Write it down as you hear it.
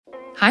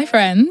Hi,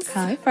 friends.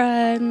 Hi,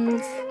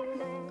 friends.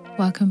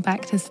 Welcome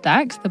back to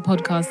Stacked, the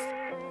podcast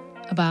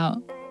about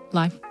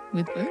life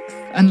with books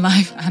and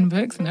life and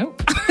books.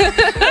 Nope.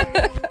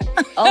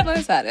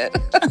 Almost had it.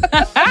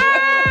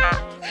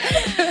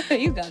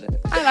 You got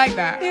it. I like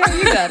that. Yeah,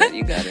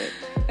 you got it.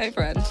 Hey,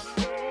 friend.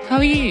 How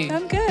are you?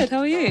 I'm good. How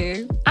are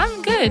you?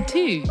 I'm good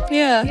too.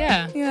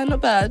 Yeah, not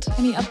bad.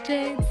 Any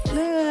updates?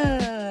 No.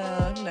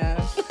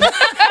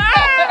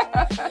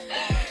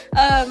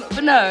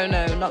 But no,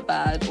 not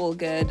bad. All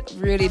good.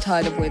 Really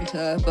tired of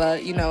winter,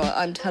 but you know what?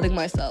 I'm telling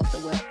myself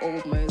that we're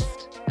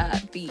almost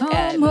at the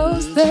end.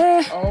 Almost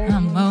there.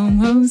 I'm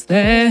almost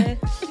there.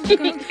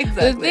 Exactly.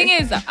 The thing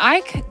is,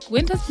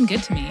 winter's been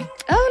good to me.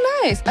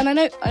 Oh, nice. And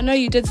I know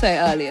you did say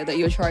earlier that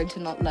you're trying to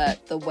not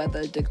let the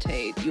weather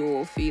dictate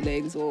your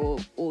feelings or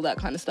all that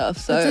kind of stuff.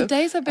 So the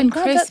days have been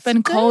crisp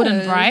and cold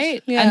and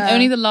bright, yeah. and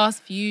only the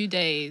last few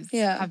days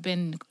Yeah. have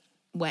been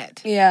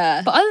wet.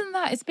 Yeah. But other than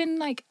that, it's been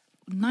like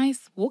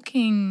nice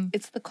walking.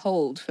 It's the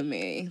cold for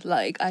me.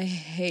 Like, I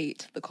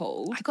hate the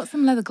cold. I got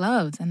some leather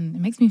gloves and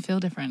it makes me feel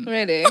different.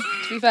 Really?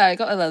 To be fair, I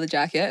got a leather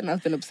jacket and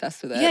I've been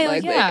obsessed with it.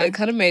 Yeah. It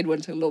kind of made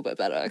winter a little bit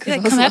better. Yeah,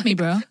 come at me,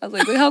 bro. I was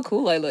like, look how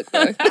cool I look,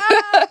 though.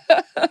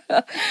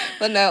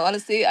 But no,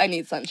 honestly, I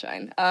need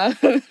sunshine.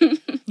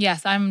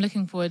 Yes, I'm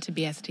looking forward to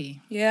BST.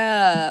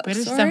 Yeah.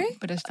 British summer.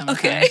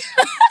 Okay.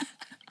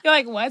 You're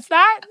like, what's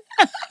that?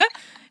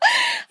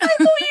 I thought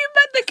you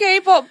meant the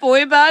K-pop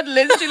boy band,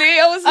 literally.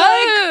 I was like...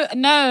 Oh,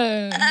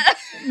 no.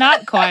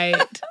 Not quite.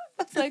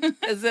 I was like,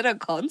 is it a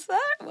concert?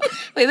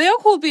 Wait, they are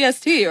called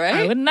BST, right?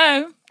 I wouldn't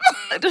know.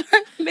 Did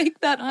I make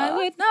that up? I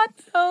would not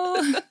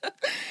know.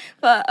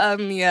 But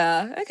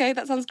yeah, okay,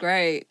 that sounds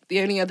great.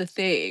 The only other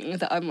thing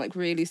that I'm like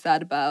really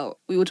sad about,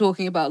 we were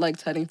talking about like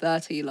turning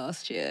 30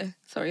 last week.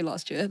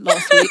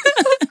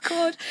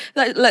 God,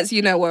 that lets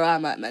you know where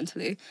I'm at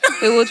mentally.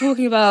 We were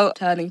talking about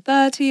turning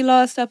 30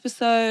 last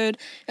episode,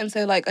 and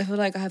so like I feel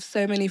like I have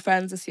so many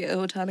friends this year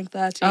who are turning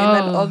 30, and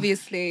then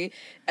obviously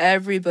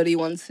everybody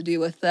wants to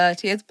do a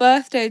 30th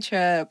birthday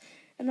trip,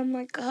 and I'm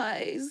like,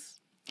 guys,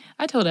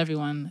 I told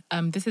everyone,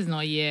 this is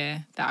not a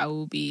year that I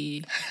will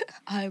be...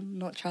 I'm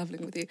not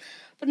traveling with you.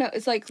 But no,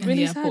 it's like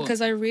really sad because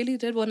I really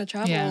did want to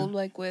travel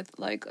like with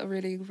like a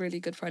really,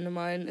 really good friend of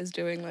mine is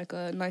doing like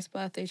a nice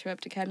birthday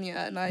trip to Kenya,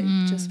 and I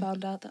just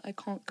found out that I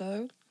can't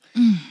go.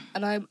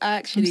 And I'm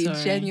actually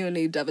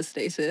genuinely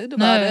devastated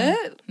about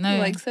it. No.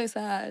 Like, so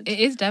sad. It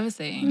is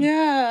devastating.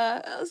 Yeah.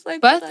 I was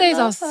like, birthdays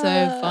are so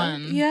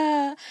fun.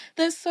 Yeah.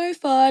 They're so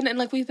fun. And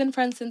like, we've been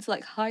friends since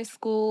like high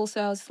school.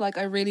 So I was like,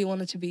 I really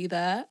wanted to be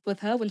there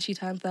with her when she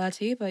turned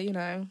 30. But you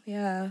know,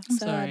 yeah. I'm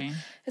sad. sorry.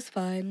 It's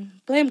fine.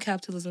 Blame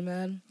capitalism,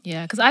 man.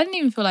 Yeah, because I didn't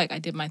even feel like I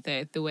did my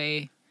 30th the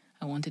way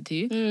I wanted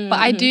to. But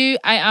I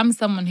am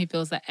someone who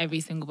feels that every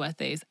single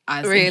birthday is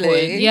as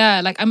important.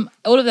 Yeah, like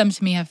all of them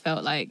to me have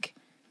felt like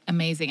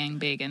amazing and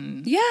big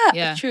and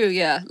true.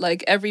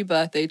 Like every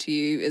birthday to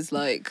you is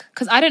like,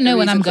 because I don't know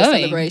when I'm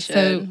going, celebration.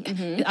 So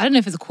I don't know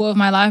if it's a quarter of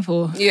my life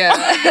or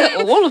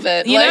all of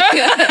it. You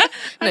know?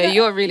 No,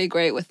 you're really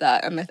great with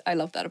that, and I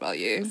love that about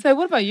you. So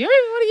what about you?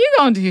 What are you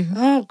going to do?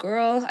 Oh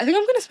girl, I think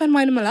I'm gonna spend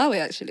mine in Malawi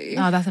actually.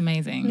 Oh, that's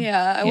amazing.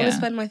 Yeah, I want to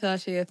spend my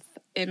 30th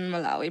in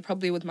Malawi,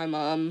 probably with my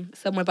mom,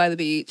 somewhere by the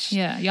beach.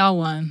 Yeah, y'all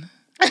won.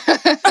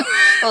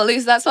 Well, at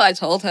least that's what I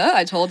told her.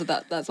 I told her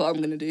that that's what I'm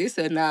going to do.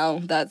 So now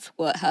that's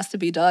what has to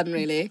be done,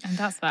 really. And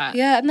that's that.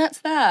 Yeah, and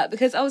that's that.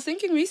 Because I was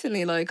thinking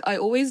recently, like, I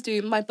always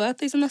do... My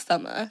birthday's in the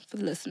summer. For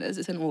the listeners,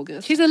 it's in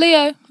August. She's a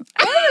Leo.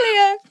 I'm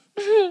a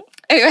Leo.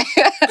 Anyway,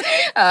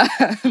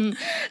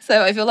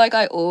 so I feel like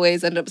I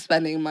always end up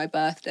spending my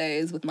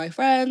birthdays with my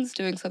friends,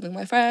 doing something with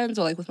my friends,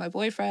 or like with my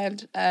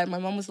boyfriend. And my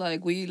mom was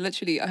like,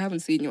 I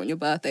haven't seen you on your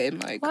birthday in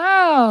like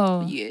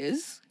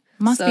years.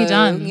 Must be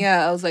done.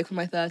 Yeah, I was like, for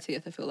my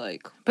 30th, I feel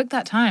like... Book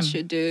that time.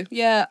 Should do.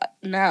 Yeah,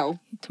 now.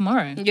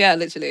 Tomorrow. Yeah,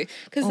 literally.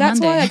 Because that's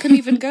Monday. why I couldn't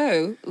even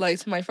go, like,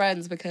 to my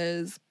friends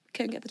because I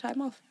couldn't get the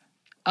time off.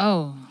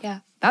 Oh. Yeah.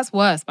 That's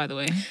worse, by the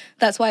way.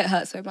 That's why it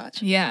hurts so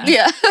much. Yeah.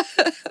 Yeah.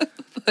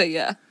 But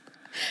yeah,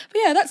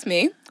 that's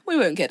me. We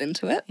won't get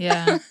into it.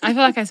 Yeah. I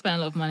feel like I spent a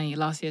lot of money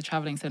last year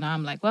traveling, so now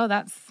I'm like, well,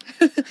 that's...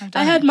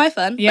 I had my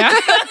fun. Yeah.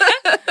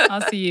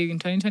 I'll see you in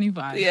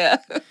 2025. Yeah.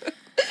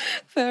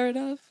 Fair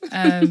enough.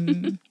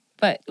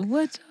 But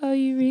what are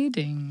you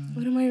reading?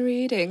 What am I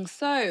reading?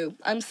 So,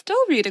 I'm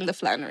still reading the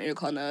Flannery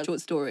O'Connor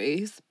short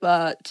stories,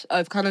 but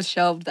I've kind of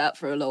shelved that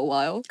for a little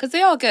while. Because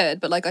they are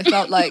good, but like I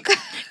felt like...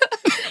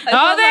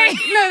 Are they?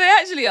 No, they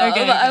actually are.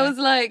 Okay, but I was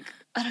like...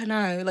 I don't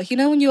know, like, you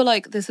know when you're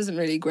like, this isn't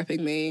really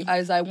gripping me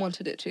as I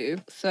wanted it to.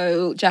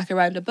 So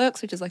Jacaranda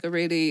Books, which is like a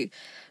really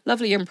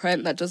lovely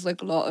imprint that does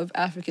like a lot of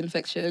African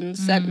fiction,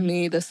 sent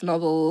me this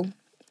novel,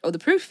 or the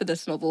proof for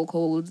this novel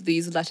called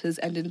These Letters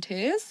End in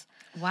Tears.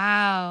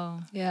 Wow.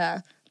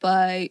 Yeah,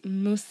 by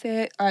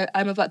Muse.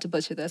 I'm about to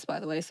butcher this, by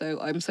the way, so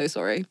I'm so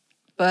sorry.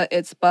 But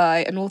it's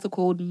by an author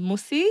called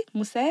Muse,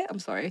 I'm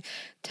sorry,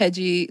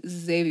 Teji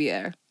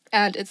Xavier.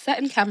 And it's set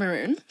in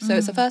Cameroon. So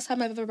it's the first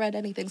time I've ever read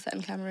anything set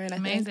in Cameroon, I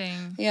think.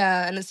 Amazing.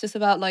 Yeah, and it's just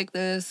about like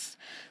this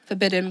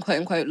forbidden,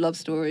 quote-unquote, love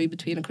story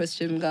between a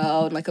Christian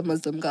girl and like a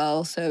Muslim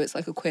girl. So it's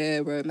like a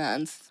queer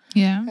romance.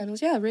 Yeah. And it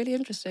was, really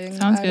interesting.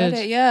 Sounds good.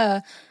 Read it,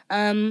 yeah.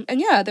 And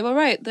yeah, they were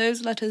right.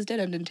 Those letters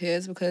did end in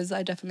tears because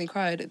I definitely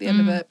cried at the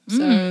end of it.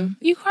 So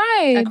You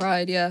cried? I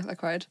cried, yeah, I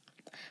cried.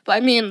 But I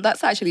mean,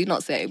 that's actually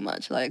not saying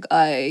much. Like,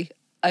 I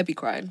be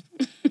crying.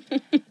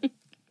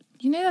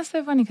 You know, that's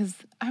so funny because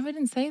I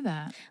wouldn't say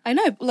that. I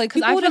know, like,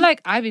 because I feel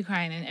like I be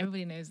crying and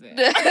everybody knows it.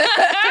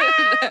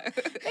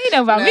 They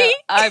know about me.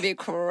 I be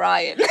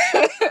crying.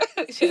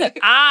 She's like,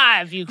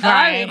 I be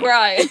crying.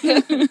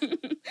 I be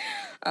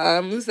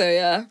crying. So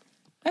yeah.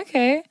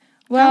 Okay.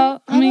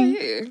 Well, how about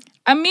you?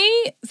 And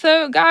me,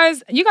 so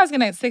guys, you guys are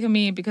gonna get sick of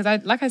me because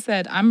like I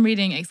said, I'm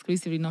reading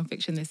exclusively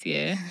nonfiction this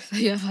year. So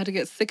you have had to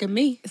get sick of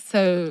me.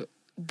 So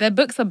their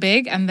books are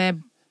big and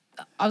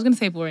I was going to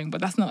say boring, but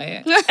that's not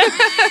it.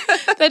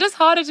 They're just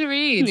harder to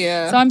read.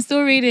 Yeah. So I'm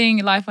still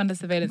reading Life Under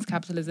Surveillance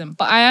Capitalism,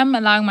 but I am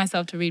allowing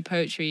myself to read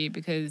poetry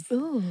because,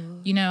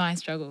 you know, I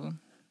struggle.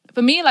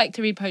 For me, like,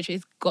 to read poetry,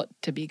 it's got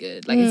to be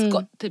good. Like, it's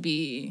got to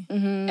be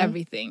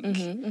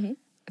everything.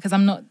 Because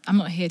I'm not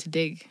here to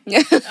dig.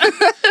 It's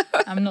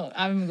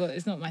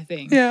not my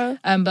thing. Yeah.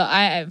 But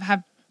I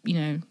have, you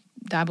know,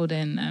 dabbled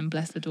in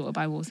Bless the Daughter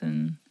by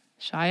Wilson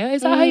Shire.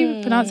 Is that how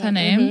you pronounce her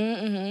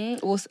name?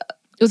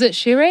 Was it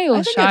Shire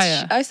or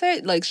Shire? I say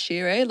it like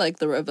Shire, like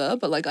the river,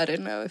 but like I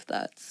don't know if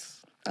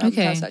that's how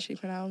it's actually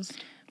pronounced.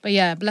 But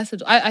yeah,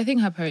 Blessed. I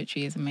think her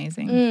poetry is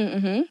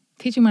amazing.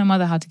 Teaching my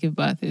mother how to give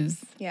birth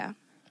is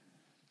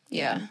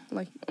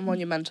like a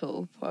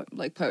monumental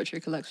like poetry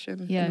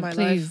collection. Yeah, in my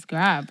please life.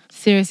 grab.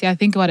 Seriously, I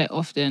think about it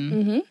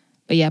often.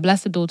 But yeah,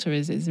 Blessed Daughter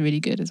is really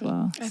good as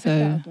well.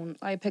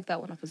 I picked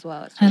that one up as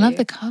well. Actually. I love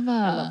the cover.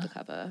 I love the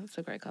cover. It's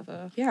a great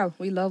cover. Yeah,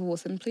 we love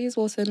Wilson. Please,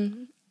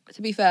 Wilson.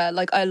 To be fair,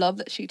 like I love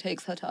that she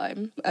takes her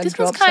time and this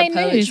drops was her new.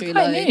 poetry.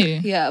 Like, new.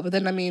 Yeah, but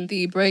then I mean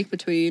the break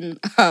between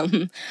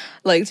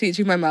like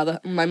teaching my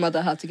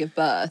mother how to give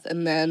birth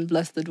and then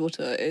Bless the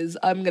Daughter is,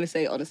 I'm gonna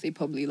say honestly,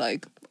 probably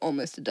like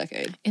almost a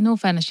decade. In all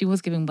fairness, she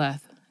was giving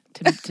birth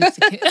to kids.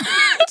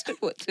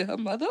 To her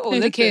mother or no,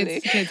 literally?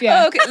 To kids,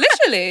 yeah. Oh, okay,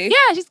 literally.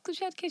 Yeah,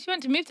 she had kids. She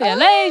went to move to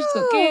LA. She's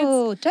got kids.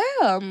 Oh,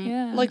 damn.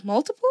 Yeah. Like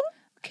multiple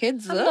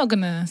kids. I'm not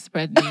gonna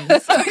spread news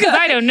because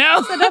I don't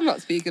know. So I'm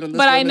not speaking on this.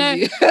 But I know,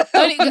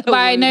 but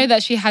I know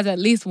that she has at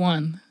least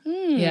one.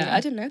 Yeah,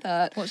 I didn't know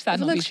that. Watch that I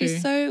feel not like be true.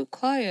 She's so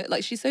quiet.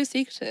 Like she's so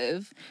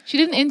secretive. She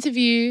did an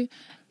interview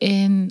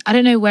in, I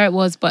don't know where it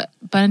was, but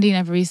Bernardine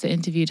Evaristo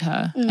interviewed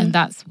her, and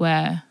that's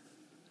where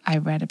I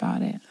read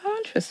about it.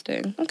 Oh,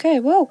 interesting.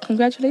 Okay, well,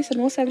 congratulations,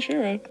 Wilson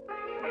Shiro.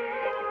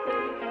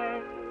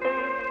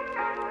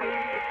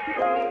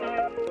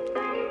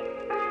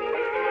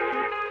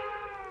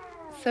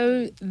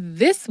 So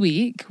this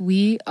week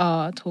we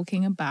are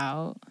talking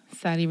about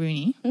Sally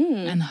Rooney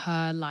and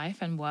her life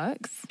and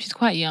works. She's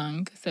quite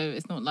young, so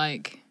it's not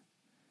like,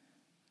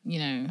 you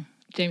know,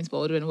 James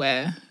Baldwin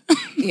where...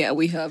 Yeah,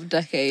 we have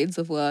decades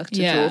of work to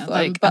draw from.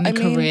 Like, but and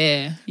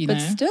career, you know.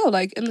 But still,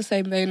 like, in the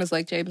same vein as,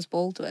 like, James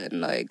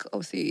Baldwin, like,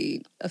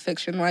 obviously a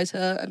fiction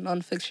writer, a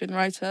non-fiction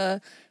writer,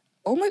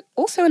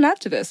 also an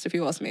activist, if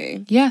you ask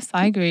me. Yes,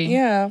 I agree.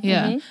 Yeah.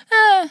 Yeah.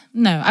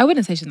 No, I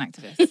wouldn't say she's an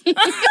activist.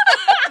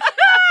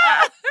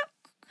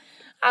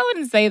 I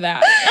wouldn't say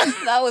that.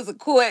 That was a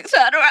quick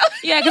turnaround.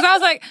 Yeah, because I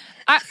was like,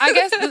 I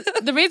guess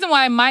the reason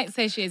why I might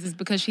say she is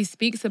because she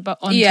speaks about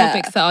on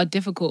topics that are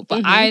difficult,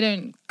 but I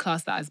don't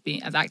class that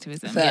as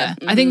activism. Fair.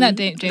 Yeah, I think that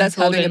James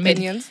Baldwin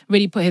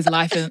really put his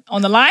life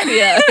on the line.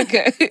 Yeah,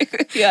 okay.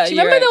 Yeah, do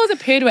you remember there was a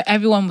period where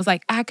everyone was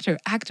like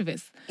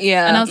activist?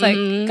 Yeah, and I was like,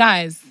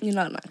 guys, you're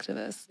not an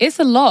activist. It's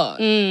a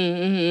lot.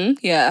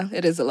 Yeah,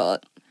 it is a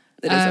lot.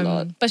 It is a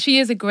lot. But she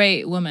is a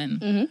great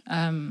woman.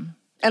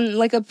 And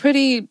like a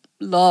pretty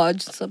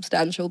large,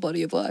 substantial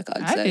body of work,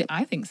 I'd say.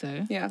 I think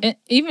so. Yeah.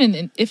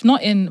 Even if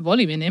not in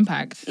volume, in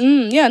impact.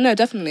 Yeah, no,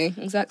 definitely.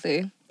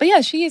 Exactly. But yeah,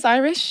 she is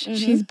Irish.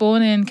 She's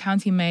born in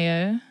County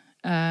Mayo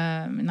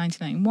in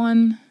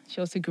 1991.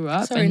 She also grew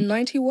up. Sorry,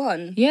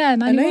 91? Yeah,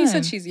 91. I know you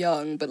said she's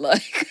young, but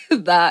like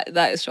that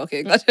is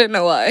shocking. I don't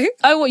know why.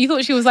 Oh, what, you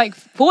thought she was like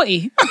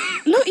 40?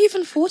 Not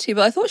even 40,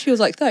 but I thought she was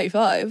like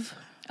 35.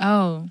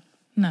 Oh.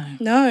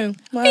 No.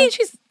 Well, I mean,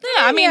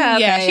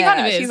 she kind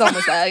of is. She's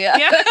almost there,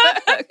 yeah.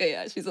 Okay,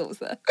 yeah, she's almost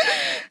there.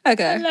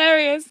 Okay.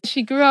 Hilarious.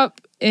 She grew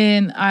up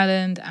in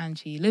Ireland and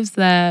she lives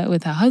there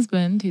with her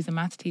husband, who's a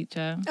maths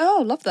teacher.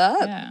 Oh, love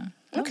that. Yeah.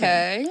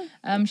 Okay.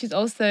 She's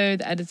also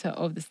the editor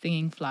of The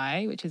Stinging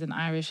Fly, which is an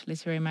Irish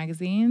literary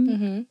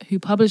magazine, who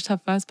published her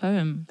first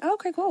poem.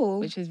 Okay, cool.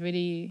 Which is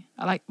really,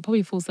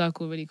 probably full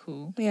circle, really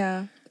cool.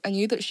 Yeah. I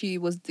knew that she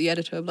was the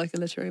editor of like a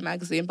literary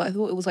magazine, but I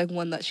thought it was like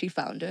one that she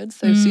founded.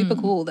 So super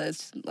cool.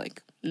 There's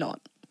like not.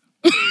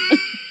 Do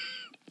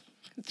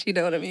you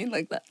know what I mean?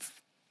 Like that's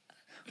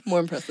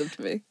more impressive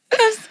to me.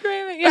 I'm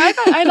screaming. Yeah,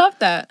 I love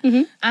that.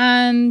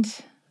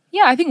 And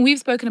yeah, I think we've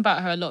spoken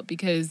about her a lot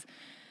because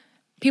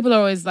people are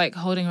always like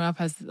holding her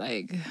up as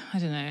like, I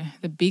don't know,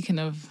 the beacon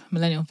of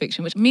millennial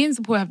fiction, which me and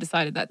Sephora have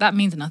decided that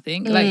means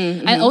nothing. Like,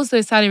 and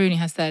also Sally Rooney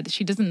has said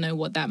she doesn't know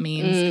what that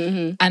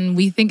means, and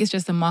we think it's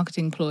just a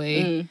marketing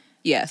ploy.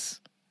 Yes.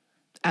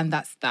 And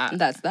that's that.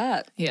 That's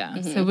that. Yeah.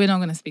 So we're not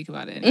going to speak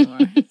about it anymore.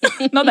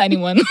 Not that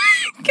anyone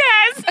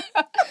cares.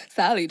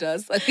 Sally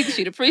does. I think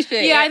she'd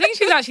appreciate it. Yeah, I think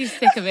she's actually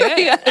sick of it.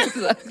 Yeah,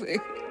 exactly.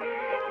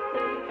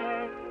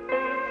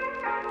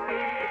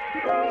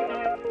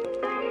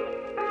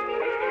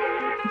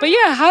 But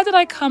yeah, how did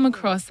I come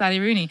across Sally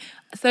Rooney?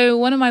 So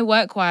one of my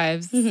work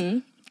wives,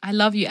 I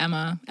love you,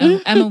 Emma.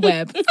 Emma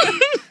Webb.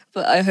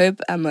 But I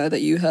hope, Emma,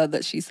 that you heard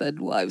that she said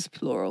wives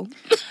plural.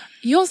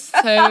 You're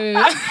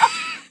so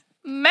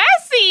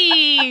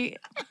messy.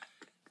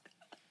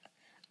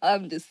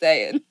 I'm just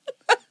saying.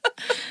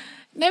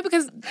 No,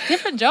 because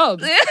different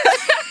jobs.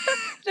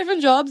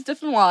 Different jobs,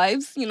 different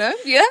wives, you know?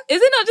 Yeah.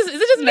 Is it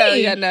just No,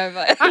 me? yeah, no.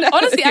 But,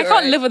 honestly, I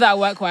can't live without a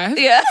work wife.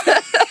 Yeah.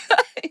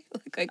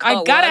 I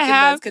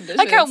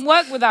can't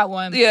work without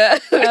one. Yeah.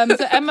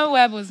 So Emma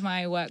Webb was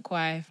my work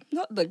wife.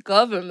 Not the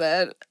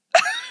government.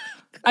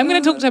 I'm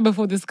going to talk to her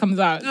before this comes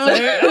out.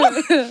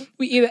 So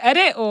we either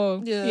edit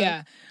or...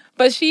 Yeah.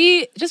 But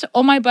she, just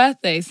on my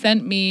birthday,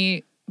 sent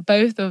me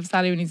both of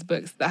Sally Rooney's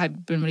books that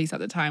had been released at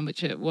the time,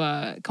 which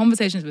were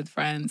Conversations with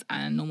Friends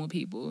and Normal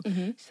People.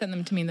 She sent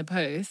them to me in the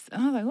post.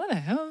 And I was like, what the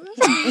hell?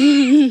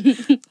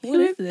 What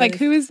is this? Like,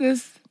 who is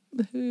this?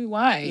 Who?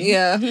 Why?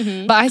 Yeah.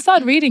 But I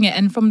started reading it,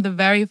 and from the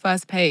very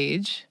first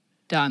page,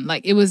 done.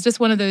 Like, it was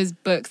just one of those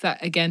books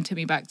that, again, took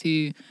me back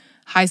to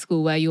high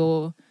school where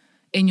you're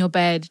in your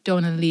bed,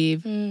 don't want to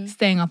leave,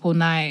 staying up all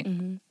night.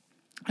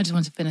 I just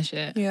want to finish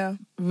it. Yeah.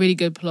 Really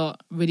good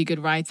plot, really good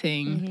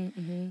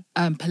writing,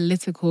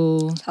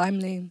 political.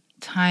 Timely.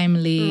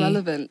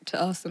 Relevant to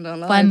us and our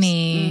lives.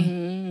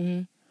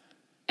 Funny.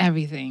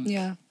 Everything.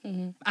 Yeah.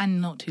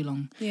 And not too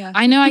long. Yeah.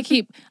 I know I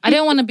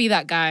don't want to be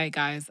that guy,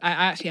 guys. I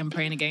actually am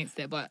praying against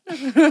it, but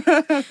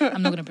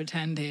I'm not going to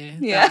pretend here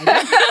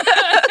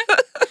that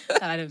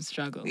I don't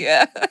struggle.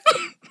 Yeah.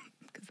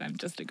 I'm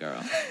just a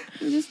girl.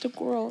 You're just a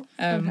girl.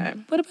 Okay.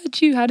 What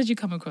about you? How did you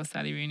come across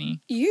Sally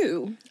Rooney?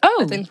 You?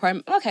 Oh. I think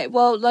okay,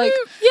 well, like...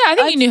 yeah, I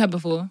think you knew her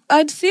before.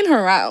 I'd seen her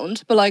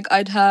around, but, like,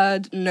 I'd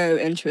had no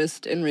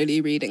interest in really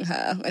reading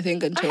her, I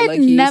think, until, like,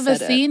 you said it. I had never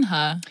seen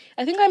her.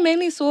 I think I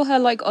mainly saw her,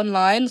 like,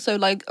 online. So,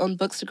 like, on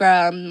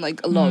Bookstagram,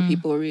 like, a lot of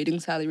people were reading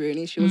Sally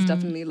Rooney. She was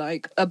definitely,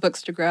 like, a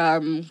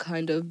Bookstagram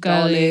kind of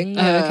darling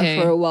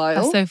for a while.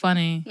 That's so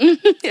funny.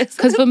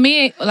 Because for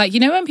me, like, you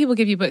know when people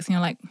give you books and you're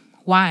like...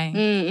 Why?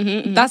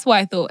 That's why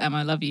I thought, Emma,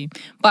 I love you.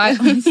 But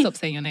I stop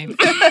saying your name.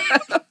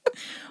 But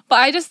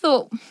I just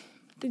thought,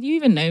 did you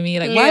even know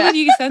me? Like, why would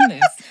you send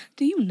this?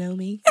 Do you know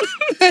me?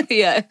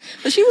 Yeah.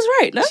 But she was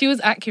right, no? She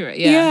was accurate,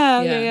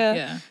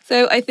 yeah.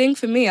 So I think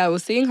for me, I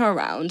was seeing her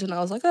around and I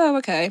was like, oh,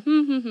 okay.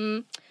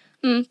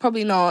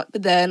 Probably not.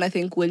 But then I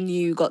think when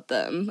you got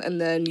them and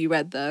then you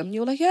read them, you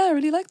were like, yeah, I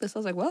really like this. I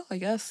was like, well, I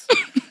guess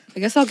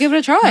I'll give it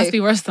a try. Must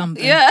be worth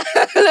something. Yeah.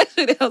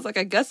 Literally, I was like,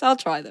 I guess I'll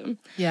try them.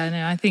 Yeah,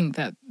 no, I think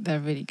that they're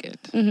really good.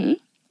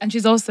 And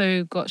she's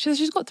also got,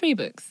 she's got 3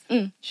 books.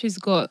 She's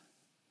got,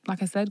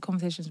 like I said,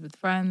 Conversations with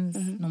Friends,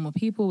 Normal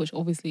People, which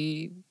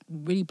obviously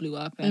really blew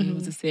up and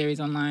was a series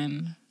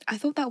online. I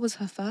thought that was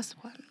her first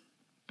one.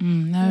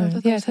 No,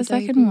 it's her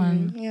second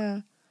one.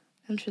 Yeah.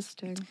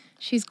 Interesting.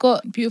 She's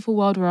got Beautiful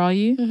World, Where Are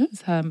You?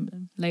 It's her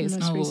latest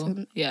novel.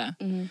 Recent. Yeah.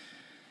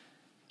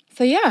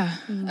 So yeah.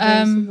 Those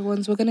are the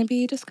ones we're going to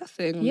be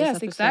discussing.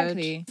 Yes,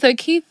 exactly. So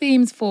key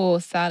themes for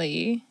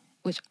Sally,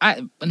 which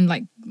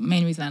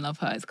main reason I love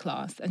her is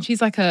class. And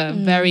she's like a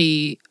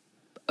very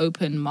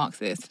open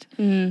Marxist.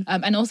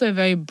 And also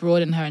very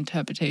broad in her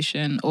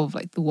interpretation of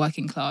like the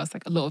working class.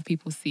 Like a lot of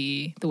people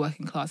see the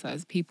working class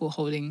as people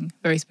holding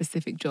very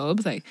specific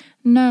jobs, like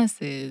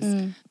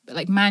nurses,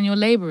 like manual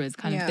laborers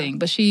kind of thing.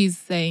 But she's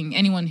saying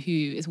anyone who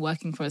is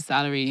working for a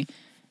salary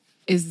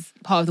is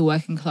part of the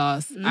working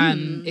class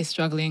and is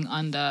struggling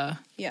under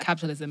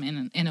capitalism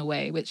in a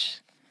way,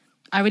 which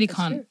I really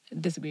can't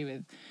disagree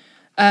with.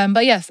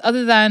 But yes,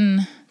 other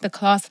than the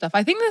class stuff,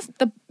 I think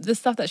the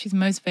stuff that she's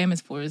most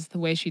famous for is the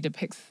way she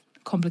depicts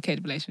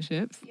complicated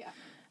relationships. Yeah.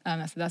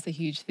 That's a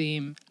huge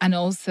theme. And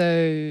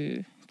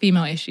also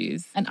female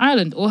issues. And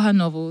Ireland, all her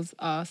novels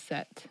are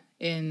set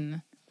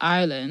in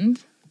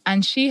Ireland.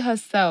 And she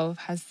herself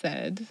has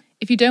said,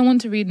 if you don't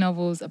want to read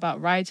novels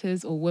about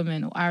writers or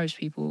women or Irish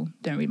people,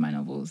 don't read my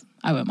novels.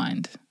 I won't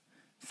mind.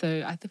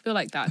 So I feel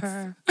like that's...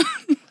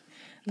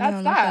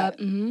 that's that.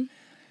 And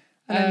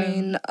I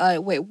mean,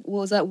 wait, what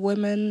was that?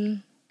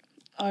 Women,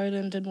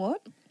 Ireland, and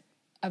what?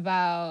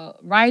 About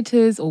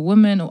writers or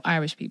women or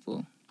Irish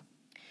people.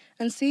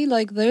 And see,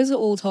 like, those are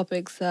all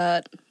topics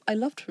that I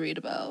love to read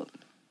about.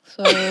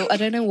 So I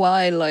don't know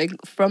why, like,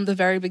 from the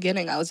very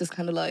beginning, I was just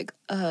kind of like,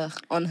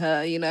 on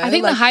her, you know? I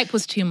think the hype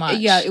was too much.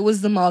 Yeah, it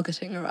was the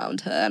marketing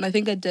around her. And I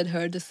think I did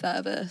her a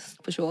disservice,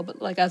 for sure.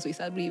 But, like, as we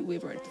said,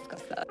 we've already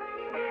discussed that.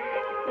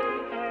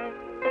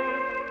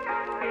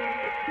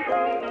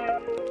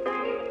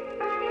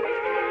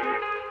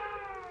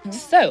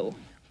 So,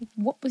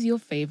 what was your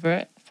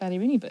favourite Sally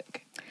Rooney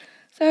book?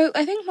 So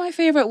I think my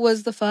favourite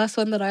was the first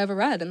one that I ever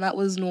read, and that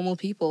was Normal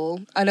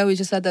People. I know we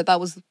just said that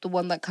was the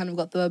one that kind of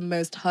got the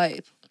most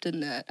hype,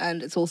 didn't it?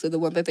 And it's also the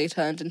one that they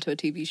turned into a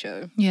TV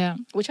show. Yeah.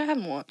 Which I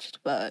haven't watched,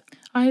 but...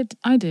 I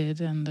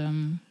did,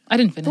 and I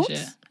didn't finish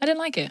it. I didn't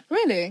like it.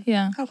 Really?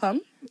 Yeah. How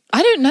come?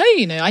 I don't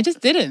know, I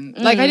just didn't.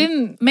 Like, I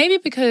didn't... Maybe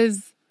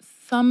because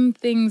some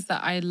things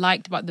that I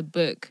liked about the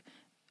book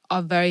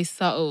are very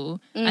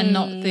subtle and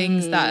not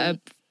things that a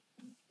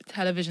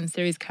television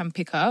series can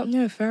pick up.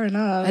 No, fair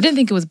enough. I didn't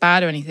think it was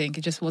bad or anything.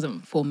 It just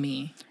wasn't for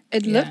me.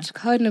 It looked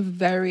kind of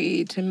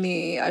very, to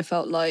me, I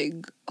felt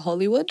like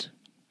Hollywood.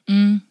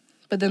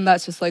 But then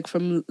that's just like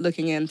from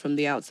looking in from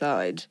the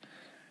outside.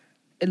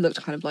 It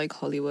looked kind of like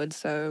Hollywood,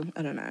 so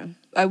I don't know.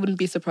 I wouldn't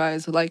be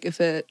surprised like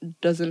if it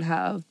doesn't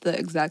have the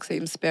exact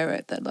same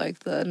spirit that like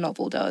the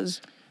novel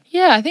does.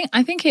 Yeah,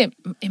 I think it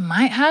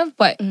might have,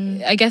 but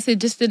I guess it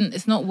just didn't.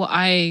 It's not what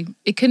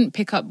it couldn't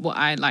pick up what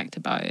I liked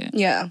about it.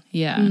 Yeah,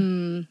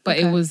 but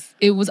okay.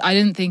 it was. I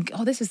didn't think,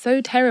 oh, this is so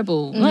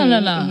terrible.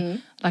 No.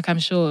 Like I'm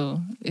sure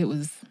it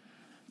was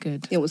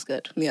good. It was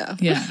good. Yeah.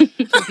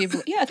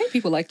 People, I think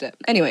people liked it.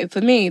 Anyway,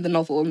 for me, the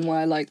novel and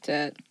why I liked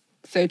it.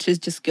 So to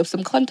just give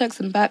some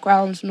context and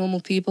background, Normal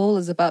People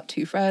is about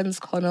two friends,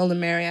 Connell and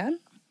Marianne.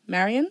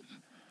 Marianne.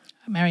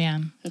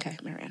 Okay,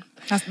 Marianne.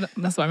 That's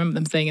what I remember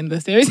them saying in the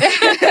series.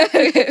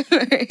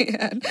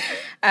 Marianne.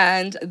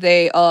 And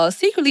they are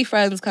secretly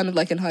friends kind of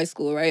like in high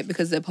school, right?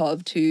 Because they're part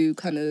of two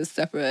kind of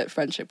separate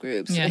friendship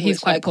groups. Yeah, he's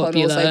quite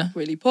popular. Connell's like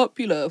really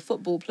popular,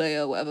 football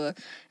player, whatever.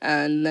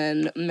 And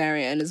then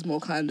Marianne is more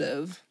kind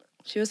of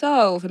she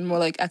herself and more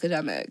like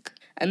academic.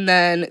 And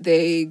then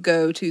they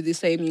go to the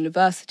same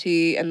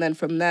university, and then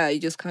from there you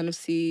just kind of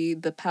see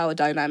the power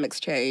dynamics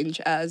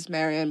change as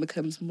Marianne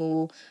becomes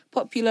more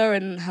popular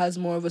and has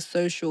more of a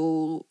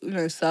social,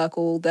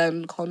 circle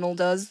than Connell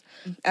does,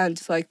 and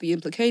just like the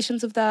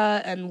implications of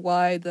that and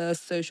why the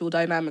social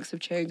dynamics have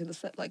changed in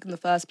the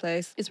first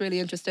place. It's really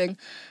interesting,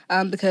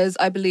 because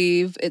I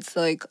believe it's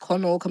like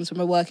Connell comes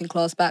from a working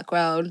class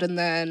background, and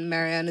then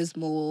Marianne is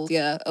more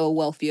a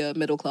wealthier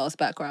middle class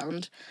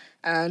background,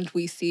 and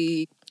we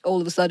see all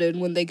of a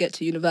sudden when they get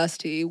to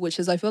university, which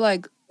is I feel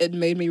like it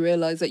made me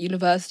realize that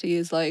university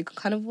is like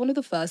kind of one of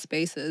the first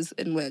spaces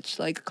in which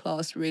like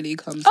class really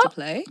comes to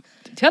play.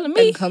 Telling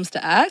me. And comes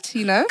to act,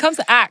 Comes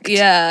to act.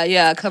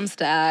 Yeah, comes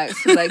to act.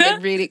 Like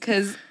it really,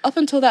 because up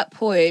until that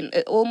point,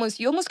 you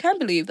almost can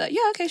believe that,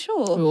 okay,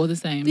 sure. We're all the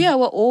same. Yeah,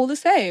 we're all the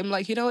same.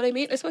 Like, you know what I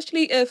mean?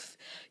 Especially if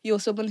you're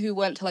someone who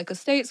went to like a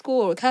state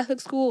school or a Catholic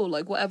school or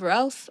like whatever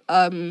else.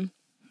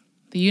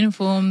 The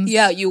uniforms.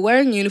 Yeah, you're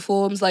wearing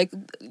uniforms. Like,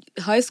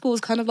 high school is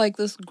kind of like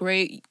this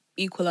great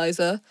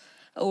equalizer,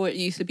 or it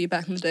used to be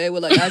back in the day, where,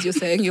 like, as you're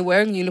saying, you're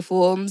wearing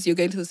uniforms, you're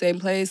going to the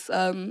same place,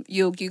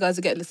 you guys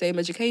are getting the same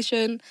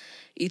education,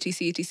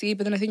 etc.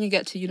 But then I think you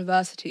get to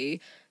university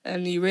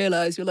and you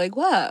realise you're like,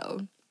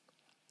 wow,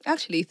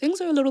 actually, things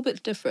are a little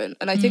bit different.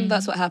 And I think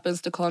that's what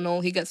happens to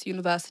Connell. He gets to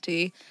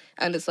university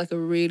and it's like a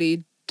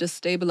really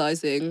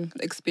destabilising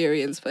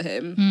experience for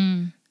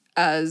him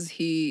as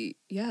he,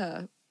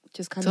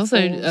 just kind of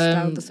falls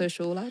down the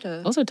social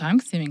ladder. Also time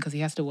consuming because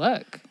he has to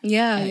work.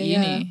 At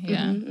uni.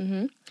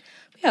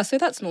 Yeah, so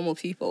that's Normal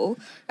People.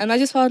 And I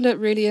just found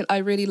it I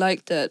really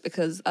liked it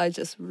because I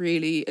just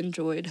really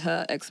enjoyed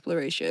her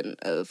exploration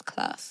of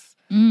class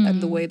and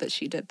the way that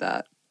she did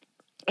that.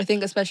 I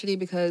think especially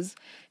because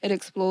it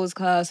explores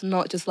class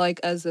not just like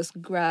as this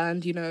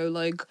grand,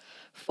 like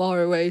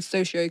far away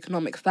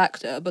socioeconomic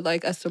factor, but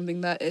like as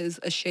something that is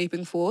a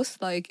shaping force,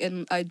 like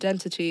in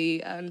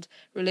identity and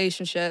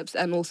relationships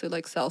and also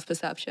like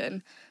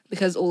self-perception.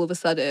 Because all of a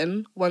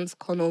sudden, once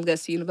Connell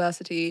gets to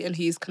university and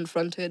he's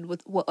confronted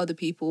with what other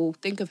people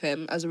think of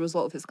him as a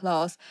result of his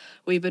class,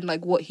 or even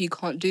like what he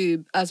can't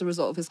do as a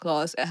result of his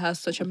class, it has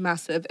such a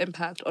massive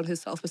impact on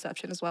his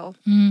self-perception as well.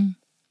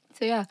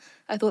 So yeah,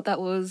 I thought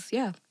that was,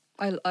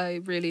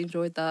 I really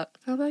enjoyed that.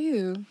 How about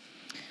you?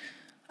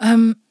 I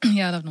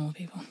love Normal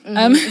People.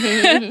 My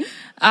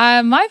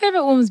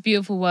favourite one was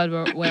Beautiful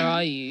World, Where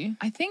Are You?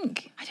 I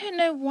don't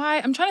know why.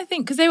 I'm trying to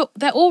think, because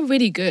they're all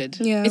really good.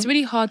 Yeah. It's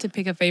really hard to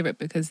pick a favourite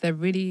because they're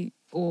really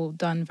all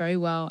done very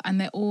well and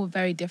they're all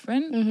very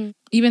different.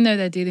 Even though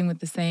they're dealing with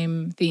the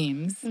same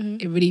themes,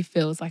 it really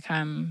feels like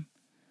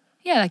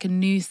like a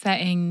new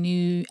setting,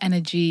 new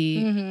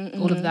energy,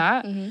 all of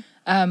that.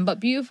 But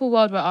Beautiful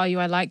World, Where Are You?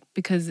 I like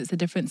because it's a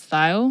different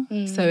style.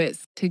 So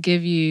it's, to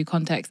give you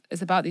context,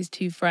 it's about these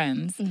two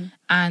friends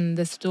and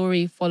the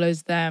story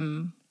follows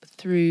them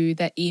through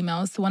their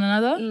emails to one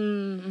another.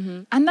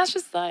 And that's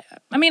just like,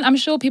 I mean, I'm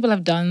sure people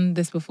have done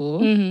this before,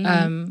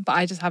 but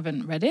I just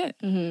haven't read it.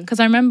 Because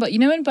I remember,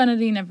 when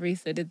Bernardine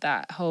Evaristo did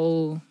that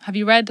whole, have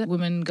you read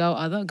Woman, Girl,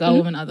 Other? Girl,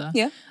 Woman, Other?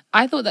 Yeah.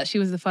 I thought that she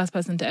was the first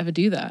person to ever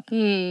do that.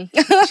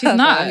 She's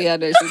not. Yeah,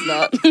 no, she's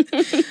not.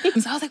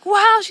 So I was like,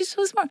 wow, she's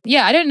so smart.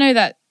 Yeah, I don't know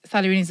that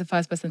Sally Rooney is the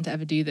first person to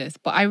ever do this,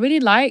 but I really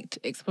liked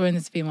exploring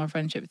this female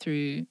friendship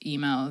through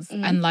emails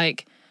and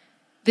like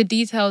the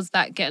details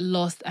that get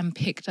lost and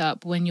picked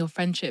up when your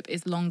friendship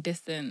is long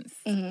distance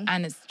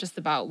and it's just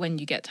about when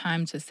you get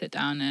time to sit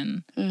down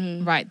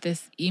and write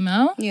this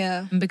email.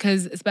 Yeah.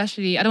 Because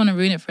especially, I don't want to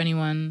ruin it for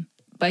anyone,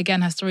 but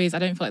again, her stories, I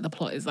don't feel like the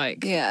plot is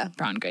like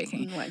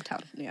groundbreaking. Like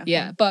town,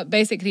 Yeah, but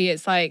basically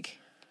it's like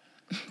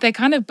they're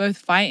kind of both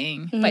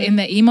fighting, but in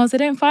their emails they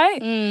don't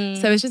fight.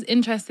 So it's just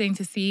interesting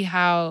to see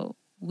how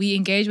we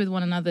engage with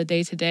one another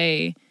day to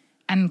day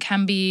and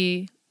can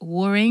be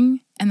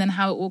warring, and then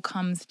how it all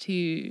comes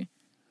to,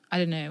 I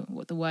don't know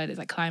what the word is,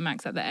 like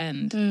climax at the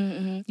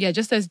end. Yeah,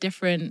 just those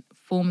different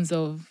forms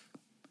of,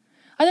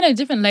 I don't know,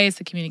 different layers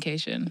to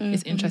communication.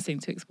 It's interesting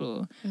to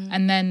explore.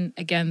 And then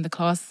again, the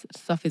class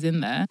stuff is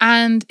in there.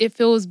 And it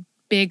feels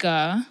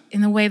bigger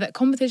in the way that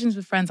conversations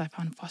with friends I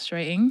found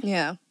frustrating.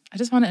 Yeah. I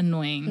just found it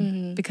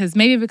annoying because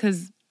I've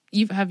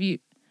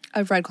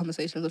read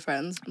Conversations with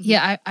Friends.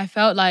 Yeah, I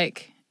felt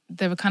like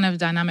there were kind of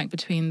dynamic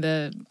between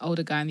the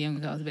older guy and the younger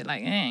girl. Was a bit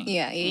like,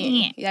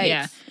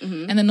 yeah.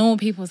 And the normal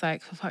people was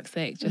like, for fuck's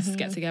sake, just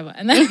get together.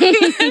 And then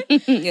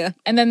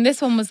and then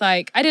this one was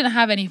like, I didn't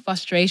have any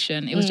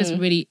frustration. It was just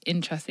really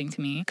interesting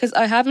to me. Because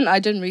I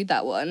didn't read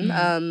that one.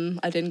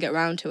 I didn't get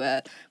around to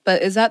it.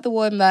 But is that the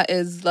one that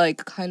is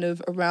like kind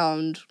of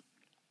around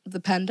the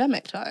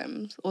pandemic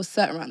times, or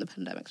set around the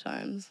pandemic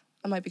times?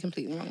 I might be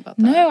completely wrong about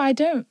that. No, I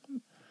don't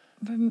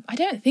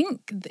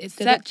think it's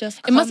set.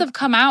 It must have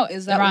come out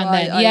around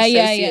then.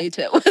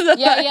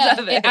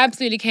 It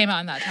absolutely came out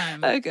in that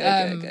time.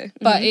 Okay.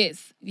 But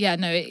it's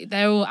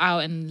they're all out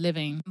and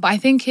living. But I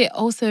think it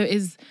also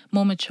is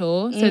more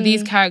mature. So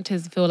these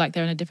characters feel like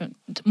they're in a different,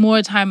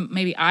 more time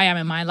maybe I am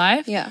in my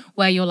life. Yeah.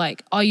 Where you're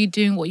like, are you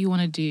doing what you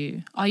want to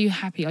do? Are you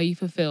happy? Are you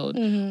fulfilled?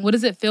 What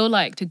does it feel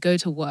like to go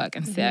to work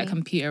and sit at a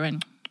computer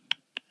and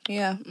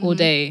all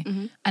day?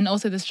 And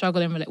also the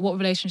struggle in what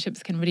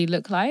relationships can really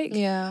look like.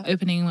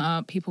 Opening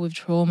up, people with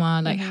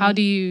trauma, like how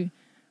do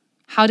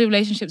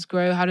relationships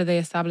grow? How do they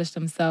establish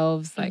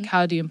themselves? Like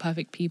how do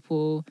imperfect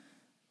people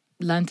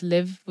learn to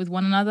live with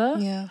one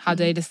another? How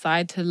do they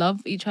decide to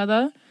love each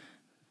other?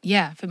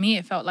 Yeah, for me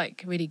it felt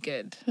like really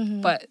good.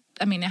 But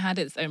I mean, it had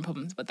its own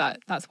problems, but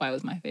that's why it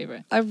was my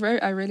favourite. I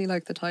really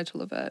like the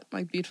title of it,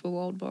 like Beautiful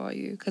World, Where Are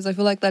You? Because I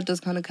feel like that does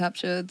kind of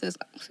capture this,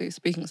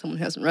 speaking of someone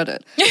who hasn't read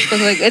it,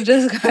 but like it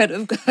does kind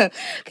of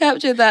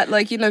capture that,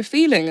 like, you know,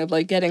 feeling of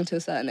like getting to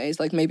a certain age,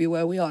 like maybe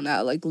where we are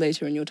now, like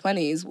later in your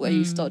 20s, where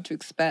you start to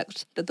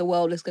expect that the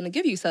world is going to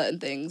give you certain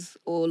things,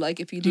 or like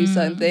if you do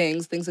certain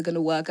things are going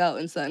to work out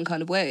in certain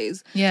kind of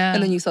ways. Yeah.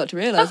 And then you start to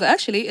realise that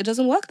actually it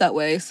doesn't work that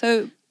way.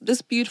 So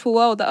this beautiful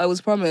world that I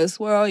was promised,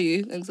 where are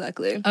you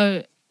exactly?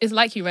 Oh, it's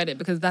like you read it,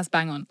 because that's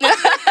bang on.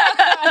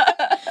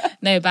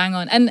 No, bang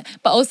on.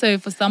 But also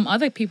for some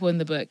other people in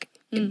the book,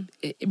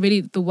 it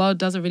really, the world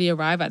doesn't really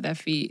arrive at their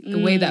feet the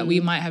way that we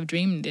might have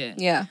dreamed it.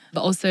 Yeah.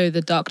 But also the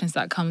darkness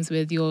that comes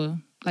with your,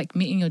 like,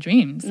 meeting your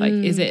dreams. Like,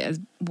 is it as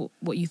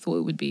what you thought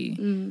it would be?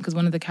 Because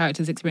one of the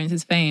characters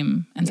experiences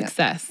fame and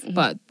success,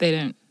 but they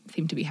don't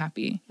seem to be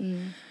happy.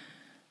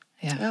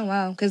 Yeah. Oh,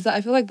 wow. Because I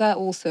feel like that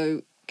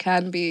also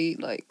can be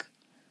like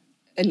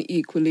an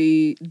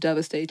equally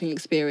devastating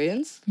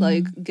experience.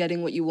 Like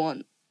getting what you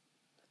want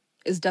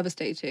is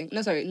devastating.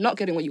 No, sorry, not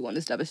getting what you want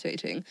is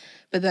devastating.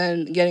 But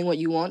then getting what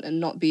you want and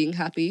not being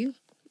happy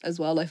as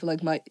well, I feel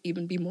like might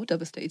even be more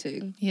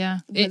devastating.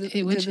 Yeah, it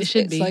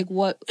should be. It's like,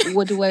 where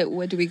do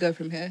we go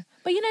from here?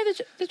 But you know,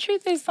 the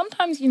truth is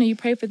sometimes, you know, you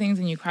pray for things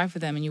and you cry for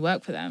them and you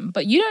work for them,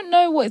 but you don't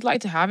know what it's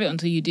like to have it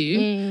until you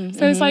do.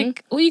 So it's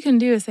like, all you can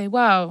do is say,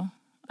 wow,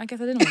 I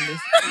guess I didn't want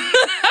this.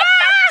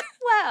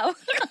 Wow.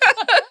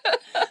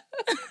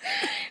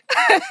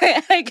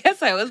 I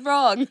guess I was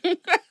wrong.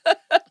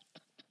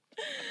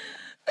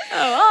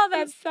 Oh,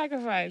 that's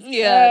sacrifice.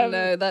 Yeah,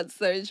 no, that's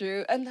so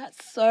true. And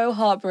that's so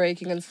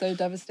heartbreaking and so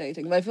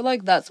devastating. But I feel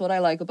like that's what I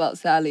like about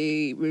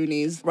Sally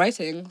Rooney's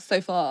writing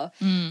so far,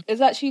 is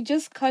that she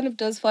just kind of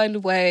does find a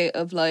way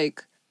of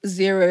like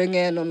zeroing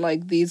in on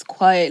like these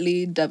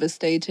quietly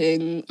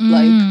devastating,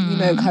 like, you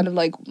know, kind of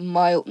like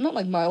not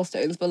like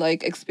milestones, but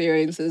like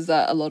experiences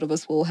that a lot of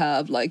us will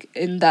have like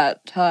in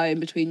that time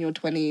between your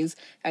 20s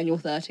and your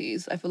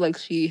 30s. I feel like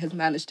she has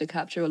managed to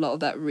capture a lot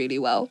of that really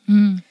well.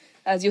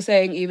 As you're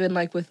saying, even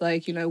like with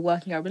like, you know,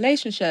 working out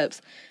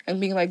relationships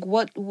and being like,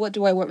 what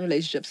do I want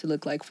relationships to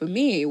look like for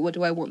me? What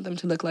do I want them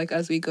to look like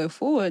as we go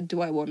forward? Do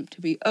I want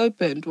to be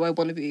open? Do I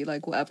want to be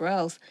like whatever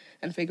else?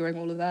 And figuring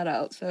all of that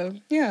out. So,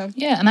 yeah.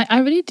 Yeah, and I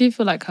really do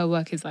feel like her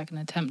work is like an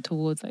attempt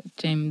towards like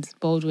James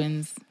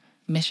Baldwin's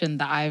mission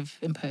that I've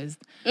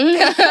imposed.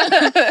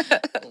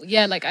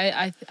 Yeah, like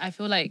I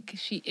feel like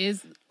she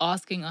is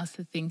asking us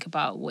to think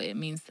about what it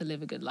means to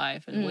live a good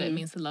life and what it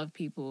means to love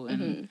people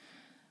and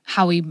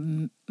how we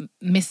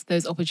miss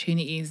those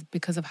opportunities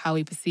because of how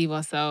we perceive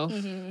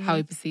ourselves, how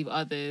we perceive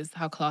others,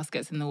 how class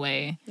gets in the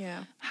way,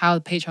 how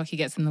patriarchy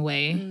gets in the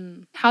way,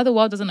 how the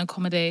world doesn't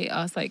accommodate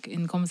us. Like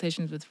in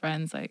conversations with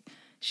friends, like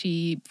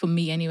she, for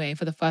me anyway,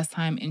 for the first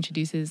time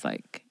introduces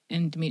like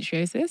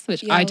endometriosis,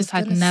 which I just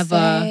had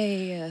never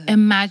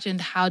imagined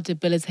how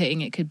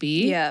debilitating it could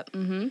be.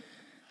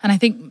 And I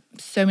think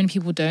so many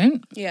people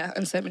don't. Yeah,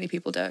 and so many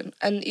people don't.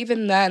 And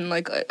even then,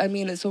 like, I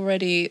mean, it's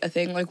already a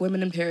thing, like,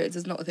 women in periods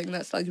is not a thing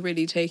that's, like,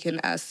 really taken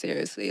as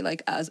seriously,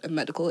 like, as a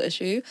medical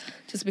issue,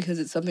 just because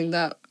it's something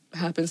that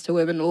happens to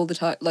women all the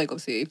time. Like,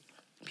 obviously,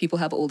 people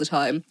have it all the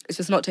time. It's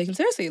just not taken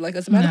seriously, like,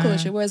 as a medical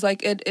issue, whereas,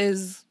 like,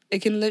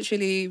 it can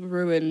literally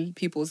ruin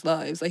people's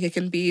lives. Like, it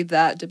can be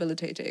that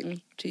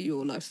debilitating to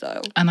your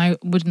lifestyle. And I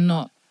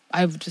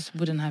just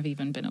wouldn't have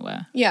even been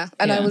aware. Yeah,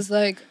 and I was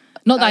like...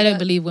 Not that I don't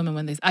believe women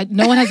when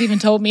no one has even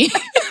told me,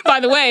 by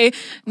the way,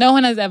 no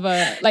one has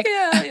ever, like,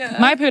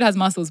 my period has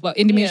muscles, but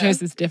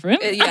endometriosis is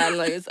different.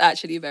 Like, it's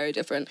actually very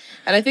different.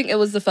 And I think it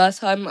was the first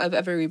time I've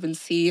ever even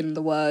seen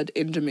the word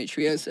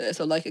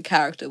endometriosis, or, like, a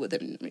character with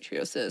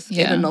endometriosis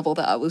in a novel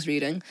that I was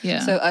reading.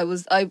 Yeah. So I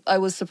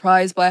was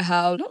surprised by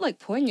how, not, like,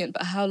 poignant,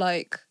 but how,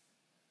 like,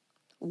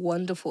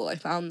 wonderful I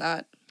found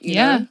that. You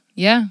know?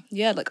 Yeah.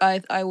 Yeah, like,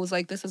 I was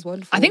like, this is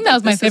wonderful. I think that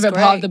was my favourite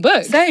part of the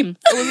book. Same.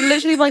 It was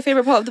literally my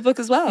favourite part of the book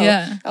as well.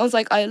 Yeah. I was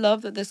like, I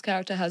love that this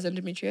character has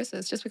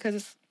endometriosis, just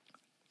because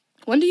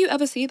when do you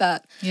ever see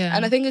that? Yeah.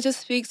 And I think it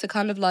just speaks to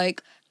kind of,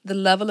 like, the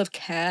level of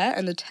care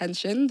and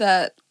attention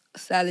that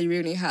Sally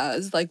Rooney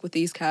has, like, with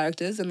these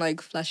characters and,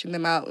 like, fleshing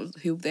them out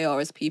who they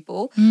are as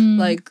people.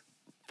 Like,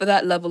 for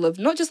that level of,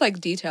 not just, like,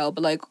 detail,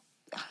 but, like,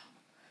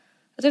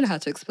 I don't know how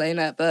to explain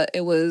it, but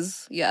it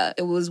was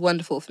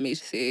wonderful for me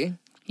to see.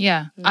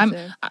 Yeah. I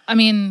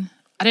mean,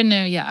 I don't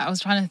know. Yeah, I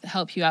was trying to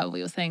help you out with what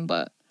you're saying,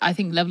 but I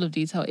think level of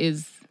detail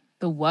is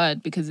the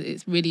word, because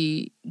it's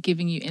really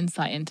giving you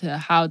insight into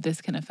how this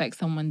can affect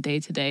someone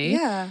day to day.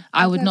 Yeah.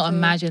 I would not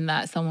imagine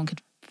that someone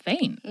could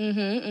faint.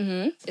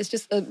 It's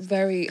just a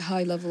very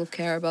high level of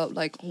care about,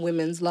 like,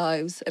 women's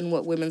lives and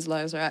what women's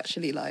lives are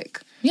actually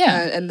like.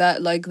 Yeah. And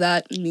that, like,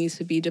 that needs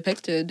to be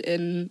depicted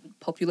in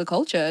popular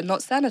culture,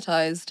 not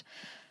sanitized.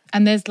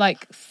 And there's,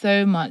 like,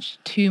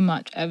 too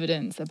much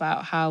evidence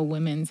about how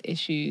women's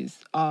issues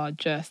are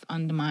just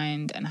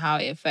undermined and how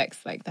it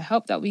affects, like, the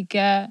help that we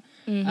get.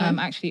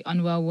 Actually,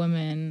 Unwell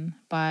Woman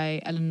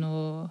by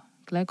Eleanor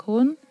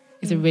Gleghorn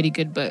is a really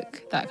good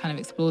book that kind of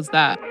explores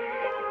that.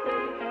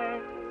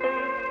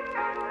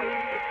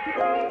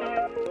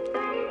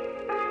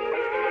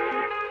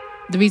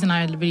 The reason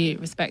I really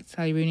respect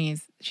Sally Rooney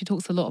is she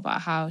talks a lot about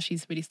how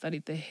she's really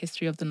studied the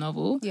history of the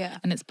novel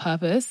and its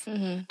purpose.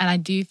 And I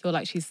do feel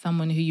like she's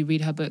someone who you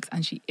read her books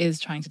and she is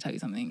trying to tell you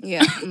something.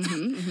 Yeah.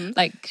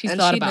 Like, she's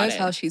thought about it. And she knows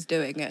how she's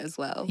doing it as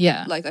well.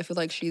 Yeah. Like, I feel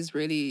like she's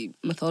really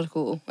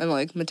methodical and,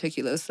 like,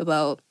 meticulous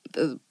about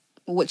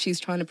what she's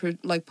trying to,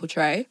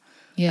 portray.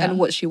 Yeah. And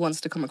what she wants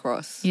to come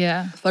across.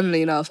 Yeah.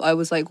 Funnily enough, I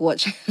was, like,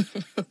 watching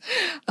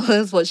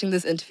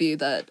this interview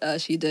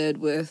that she did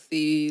with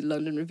the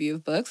London Review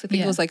of Books. I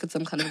think it was, like, at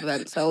some kind of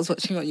event, so I was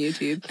watching on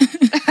YouTube.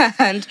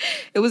 And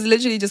it was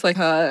literally just, like,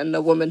 her and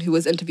a woman who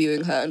was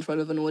interviewing her in front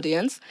of an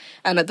audience.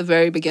 And at the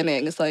very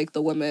beginning, it's, like,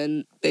 the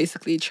woman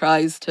basically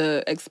tries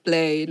to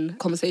explain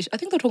conversation. I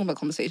think they're talking about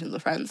conversations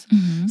with friends.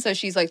 So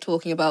she's, like,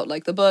 talking about,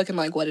 like, the book and,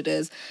 like, what it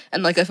is.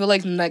 And, like, I feel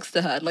like next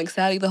to her, and, like,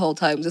 Sally the whole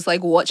time, just,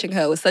 like, watching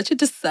her with such a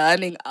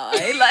discerning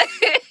eye. Like,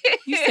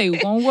 you say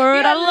one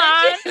word a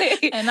lot,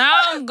 and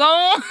I'm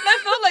gone. I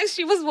felt like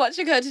she was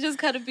watching her to just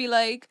kind of be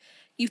like,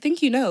 you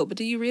think you know, but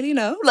do you really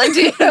know? Like,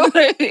 do you know what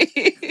I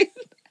mean?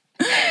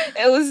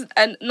 It was,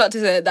 and not to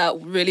say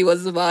that really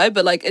was the vibe,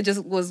 but, like, it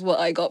just was what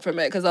I got from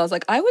it, because I was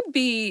like, I would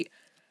be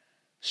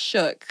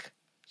shook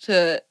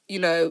to, you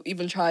know,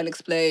 even try and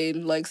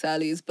explain, like,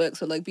 Sally's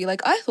books, or, like, be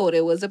like, I thought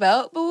it was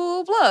about blah,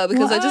 blah, blah,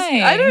 because I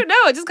don't know,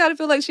 I just kind of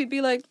feel like she'd be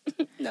like,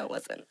 no, it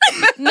wasn't.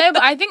 No,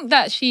 but I think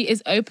that she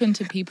is open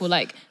to people,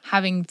 like,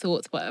 having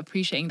thoughts, but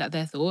appreciating that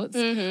they're thoughts.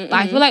 But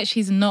I feel like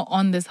she's not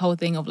on this whole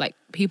thing of, like,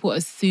 people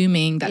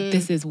assuming that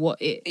this is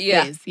what it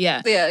is. Yeah.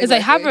 Exactly. It's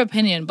like, have her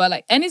opinion, but,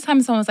 like,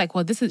 anytime someone's like,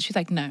 well, this is, she's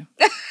like, no.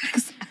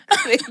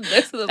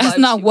 That's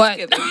not what.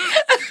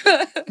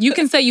 You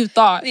can say you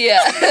thought. Yeah.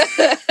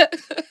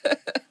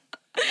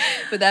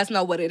 But that's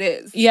not what it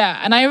is. Yeah,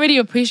 and I really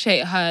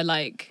appreciate her,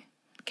 like,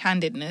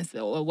 candidness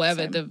or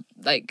whatever.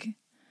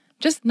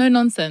 Just no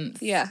nonsense.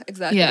 Yeah,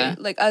 exactly. Yeah.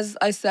 Like, as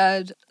I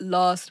said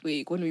last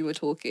week when we were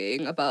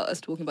talking about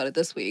it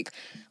this week,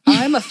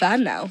 I'm a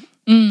fan now.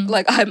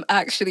 Like, I'm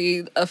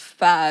actually a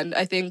fan,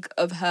 I think,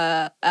 of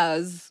her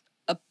as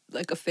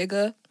a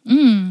figure,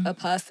 a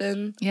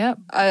person. Yeah.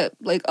 I,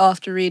 like,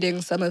 after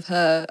reading some of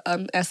her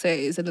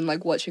essays and then,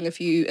 like, watching a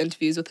few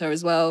interviews with her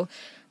as well,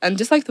 and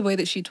just, like, the way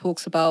that she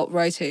talks about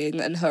writing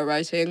and her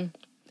writing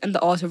and the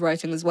art of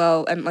writing as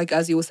well. And, like,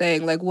 as you were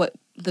saying, like, what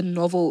the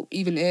novel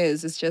even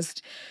is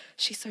just,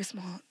 she's so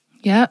smart.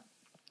 Yeah.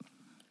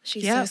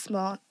 She's so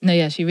smart. No,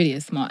 yeah, she really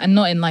is smart. And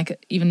not in,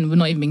 like, we're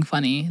not even being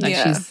funny. Like,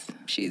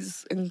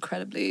 she's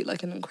incredibly,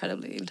 like, an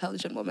incredibly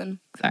intelligent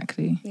woman.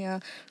 Exactly. Yeah.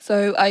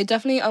 So I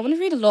want to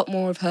read a lot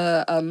more of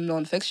her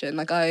non-fiction.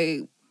 Like,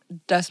 I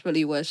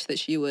desperately wish that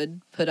she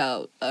would put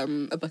out a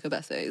book of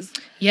essays.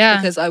 Yeah.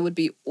 Because I would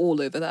be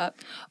all over that.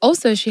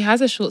 Also, she has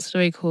a short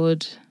story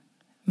called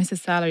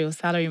Mrs. Salary or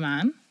Salary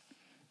Man.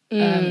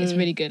 It's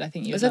really good. I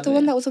think you would Is that the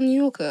one that was on New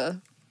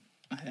Yorker?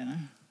 I don't know.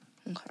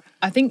 Okay.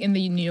 I think in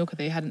the New Yorker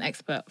they had an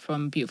expert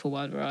from Beautiful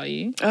World, Where Are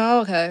You?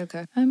 Oh, okay.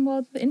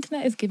 Well, the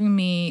internet is giving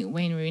me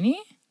Wayne Rooney.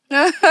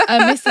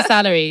 Mr.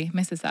 Salary.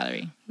 Mrs.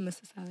 Salary.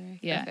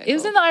 Yeah. Okay, it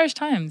was in the Irish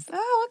Times.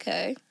 Oh,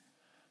 okay.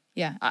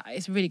 Yeah,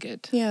 it's really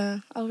good. Yeah,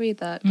 I'll read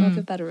that. I'll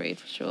give that a read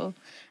for sure.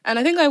 And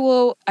I think I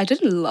will. I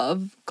didn't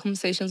love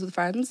Conversations with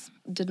Friends.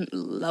 Didn't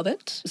love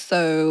it.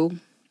 So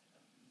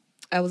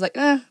I was like,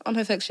 on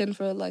her fiction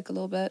for like a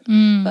little bit.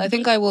 But I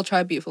think I will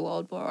try Beautiful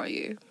World, Where Are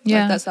You?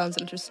 Yeah. Like, that sounds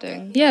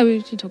interesting. Yeah,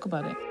 we should talk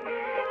about it.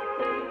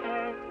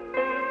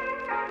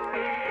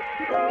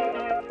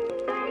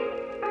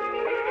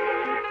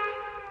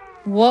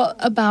 What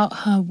about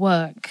her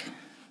work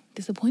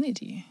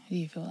disappointed you, do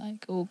you feel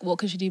like? Or what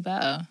could she do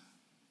better?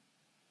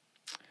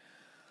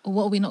 Or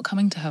what are we not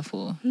coming to her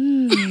for?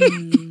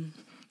 You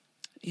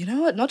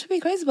know what? Not to be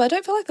crazy, but I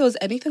don't feel like there was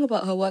anything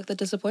about her work that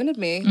disappointed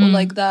me. Or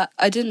like that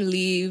I didn't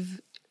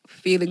leave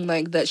feeling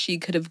like that she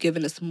could have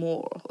given us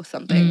more or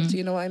something. Do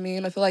you know what I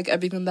mean? I feel like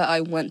everything that I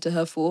went to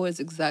her for is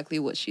exactly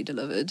what she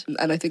delivered.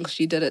 And I think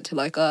she did it to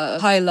like a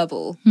high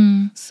level.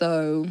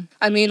 So,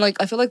 I mean, like,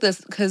 I feel like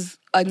this, because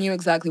I knew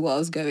exactly what I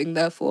was going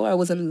there for. I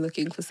wasn't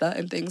looking for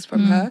certain things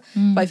from her.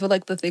 But I feel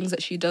like the things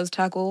that she does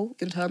tackle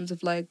in terms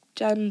of like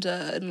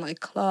gender and like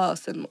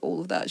class and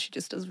all of that, she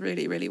just does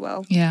really, really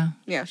well. Yeah.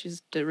 Yeah, she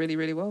just did really,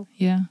 really well.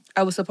 Yeah.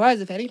 I was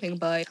surprised, if anything,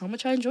 by how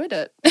much I enjoyed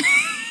it.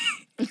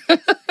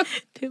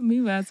 Took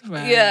me by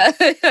surprise. Yeah,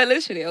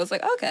 literally. I was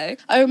like, okay.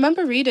 I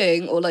remember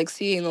reading or like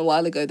seeing a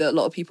while ago that a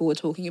lot of people were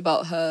talking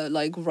about her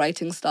like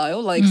writing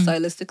style, like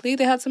stylistically.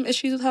 They had some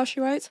issues with how she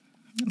writes.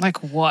 Like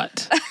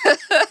what?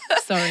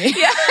 Sorry.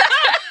 Yeah.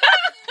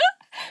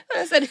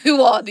 I said,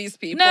 who are these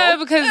people? No,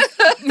 because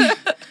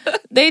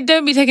they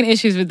don't be taking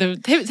issues with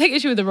take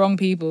issue with the wrong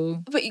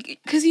people. But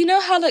because you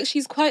know how like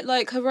she's quite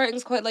like, her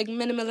writing's quite like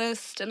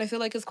minimalist, and I feel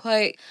like it's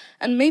quite,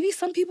 and maybe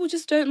some people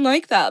just don't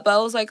like that, but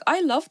I was like,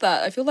 I love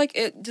that. I feel like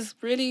it just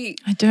really,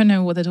 I don't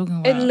know what they're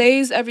talking about. it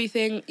lays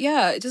everything,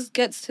 yeah, it just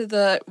gets to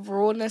the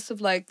rawness of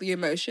like the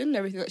emotion,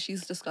 everything that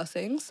she's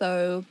discussing.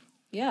 So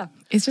yeah,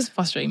 it's just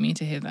frustrating me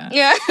to hear that.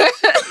 yeah.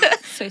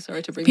 So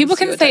sorry to bring people this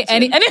to can say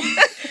attention.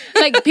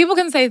 like people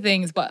can say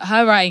things, but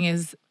her writing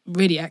is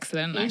really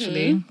excellent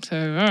actually.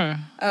 So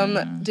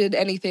did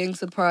anything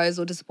surprise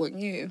or disappoint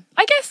you?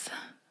 I guess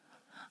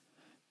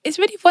it's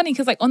really funny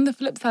because like on the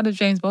flip side of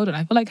James Baldwin,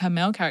 I feel like her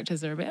male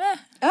characters are a bit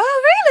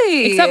Oh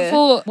really? except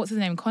for what's his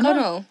name,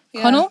 Connell.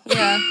 Yeah. Connell.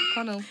 Yeah,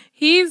 Connell.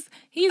 He's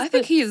I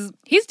think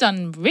he's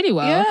done really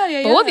well.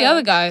 Yeah. But all the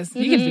other guys,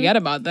 you can forget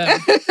about them.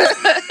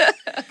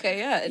 Okay,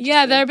 yeah.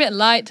 Yeah, they're a bit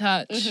light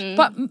touch.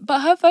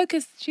 But her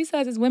focus, she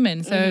says, is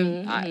women. So,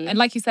 and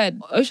like you said,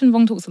 Ocean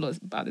Vuong talks a lot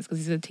about this because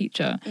he's a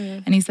teacher.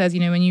 And he says, you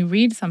know, when you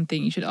read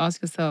something, you should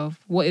ask yourself,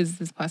 what is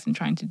this person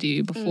trying to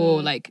do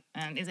before, like,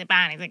 is it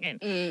bad, is it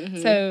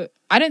good? So,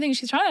 I don't think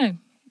she's trying to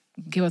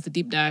give us a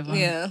deep dive on,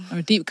 or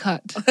a deep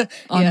cut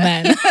on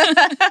men.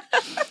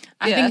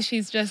 I think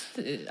she's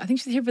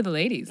here for the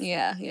ladies.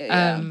 Yeah.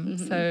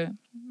 So,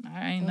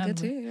 I ain't good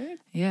too, right?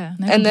 Yeah.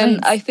 No and complaints. Then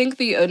I think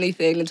the only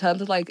thing in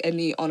terms of like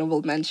any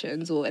honorable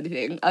mentions or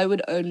anything, I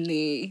would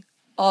only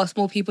ask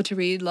more people to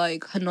read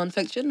like her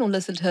nonfiction or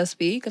listen to her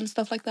speak and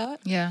stuff like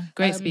that. Yeah,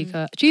 great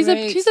speaker. She's a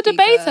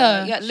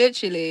debater. Yeah,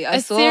 literally.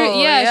 She's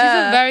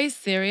a very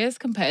serious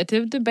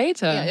competitive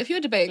debater. Yeah, if you're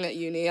debating at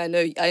uni, I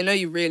know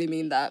you really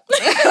mean that.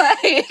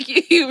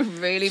 Like, you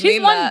really mean that.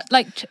 She's won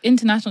like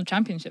international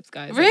championships,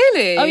 guys.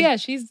 Really? Oh yeah,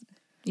 she's.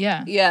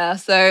 Yeah. Yeah,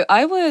 so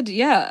I would,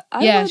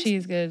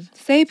 she's good.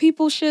 Say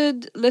people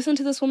should listen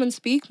to this woman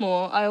speak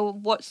more. I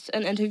watched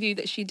an interview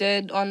that she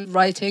did on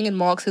writing and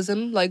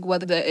Marxism, like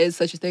whether there is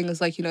such a thing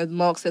as like, you know, the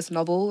Marxist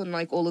novel and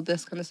like all of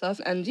this kind of stuff.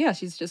 And yeah,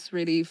 she's just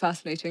really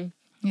fascinating.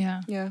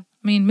 Yeah. Yeah.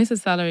 I mean, Mrs.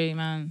 Salary,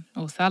 man.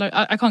 Or Salary.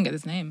 I can't get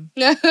this name.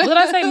 What did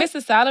I say?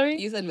 Mrs. Salary?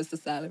 You said Mr.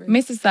 Salary.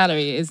 Mrs.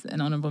 Salary is an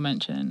honourable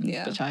mention,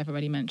 which I've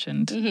already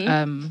mentioned.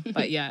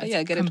 But yeah,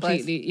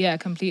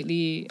 it's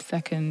completely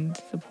second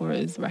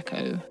supporters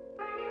reco.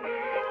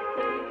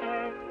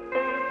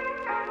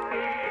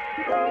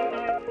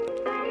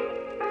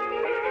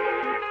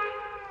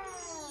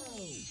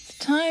 It's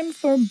time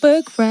for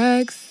book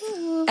rags.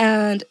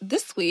 And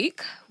this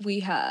week we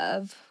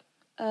have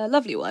a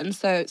lovely one.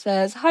 So it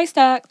says, "Hi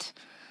Stacked.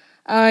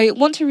 I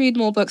want to read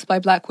more books by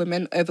Black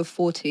women over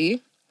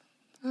 40.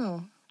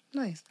 Oh,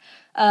 nice.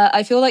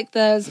 I feel like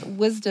there's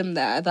wisdom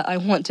there that I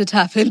want to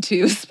tap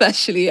into,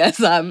 especially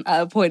as I'm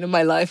at a point in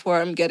my life where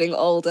I'm getting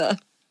older."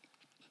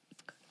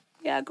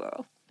 Yeah,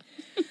 girl.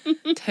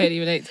 Totally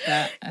relate to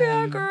that.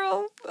 Yeah,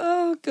 girl.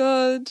 Oh,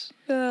 God.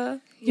 Yeah.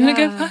 You want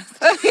to go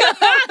first?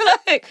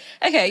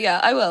 Okay, yeah,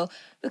 I will.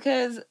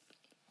 Because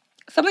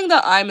something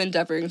that I'm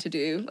endeavouring to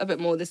do a bit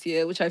more this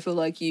year, which I feel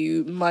like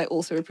you might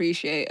also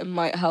appreciate and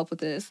might help with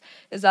this,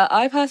 is that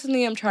I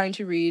personally am trying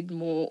to read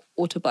more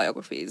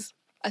autobiographies.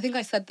 I think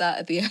I said that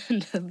at the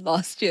end of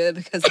last year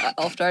because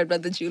after I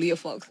read the Julia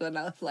Fox one,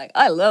 I was like,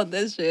 I love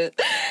this shit.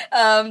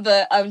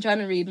 But I'm trying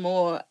to read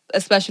more,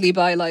 especially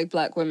by like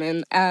Black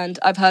women. And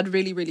I've heard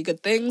really, really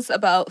good things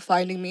about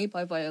Finding Me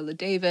by Viola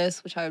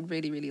Davis, which I would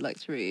really, really like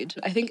to read.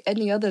 I think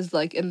any others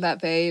like in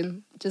that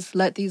vein, just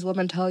let these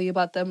women tell you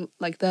about them,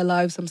 like their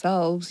lives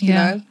themselves, you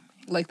know?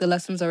 Like the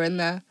lessons are in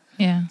there.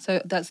 Yeah.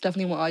 So that's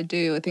definitely what I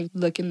do. I think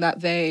look in that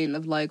vein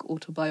of like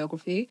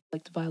autobiography,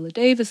 like the Viola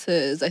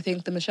Davises. I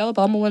think the Michelle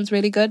Obama one's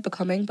really good,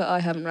 Becoming, but I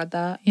haven't read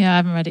that. Yeah, I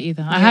haven't read it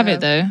either. I have it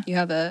though. You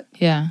have it?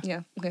 Yeah.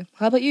 Yeah. Okay.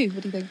 How about you?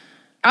 What do you think?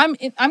 I'm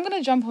going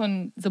to jump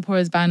on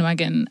Zipporah's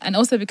bandwagon, and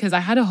also because I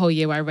had a whole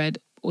year where I read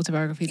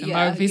autobiographies and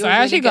biographies, so I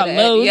actually got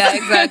loads. Yeah,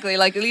 exactly.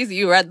 Like at least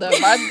you read them.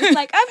 I'm just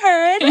like, I've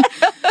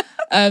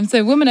heard.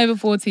 So women over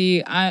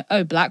 40,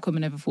 Black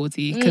women over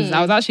 40, because I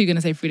was actually going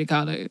to say Frida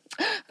Kahlo,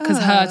 because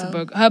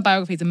her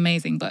biography is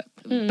amazing, but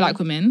Black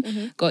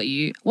women got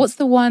you. What's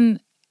the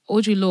one?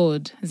 Audre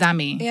Lorde,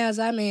 Zami. Yeah,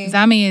 Zami.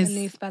 Zami is the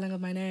new spelling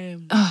of my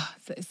name. Oh,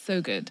 it's so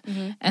good.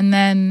 And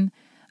then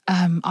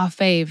our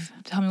fave,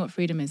 Tell Me What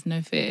Freedom Is,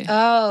 No Fear.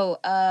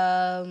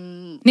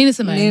 Nina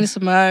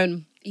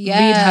Simone. Yes,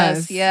 read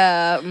hers.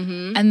 Yeah.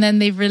 And then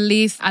they've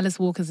released Alice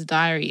Walker's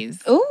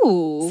Diaries.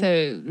 Ooh.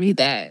 So read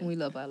that. We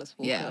love Alice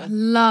Walker. Yeah,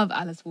 love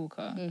Alice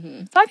Walker.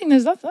 So I think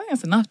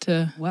that's enough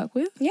to work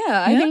with.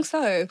 Yeah, I think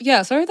so.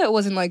 Yeah, sorry that it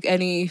wasn't like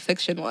any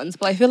fiction ones,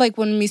 but I feel like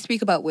when we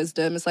speak about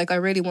wisdom, it's like I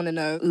really want to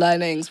know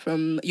learnings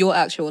from your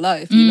actual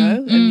life, you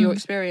know, and your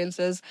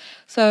experiences.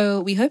 So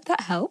we hope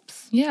that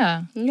helps.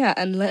 Yeah. Yeah,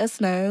 and let us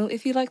know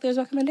if you like those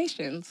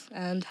recommendations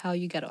and how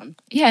you get on.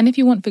 Yeah, and if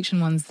you want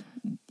fiction ones,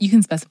 you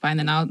can specify, and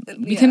then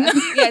we can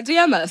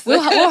DM us. We'll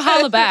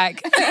holler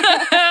back,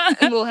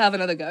 and we'll have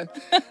another go.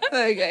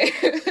 Okay.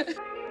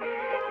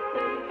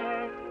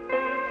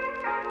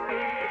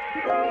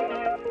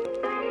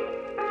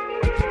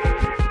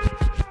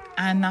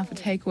 And now for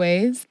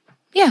takeaways.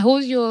 Yeah, what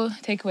was your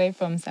takeaway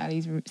from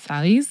Sally's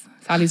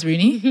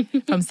Rooney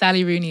from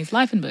Sally Rooney's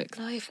Life and Books?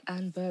 Life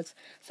and Books.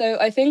 So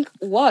I think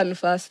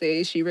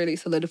firstly, she really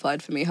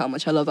solidified for me how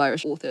much I love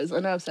Irish authors. I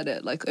know I've said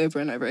it like over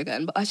and over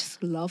again, but I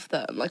just love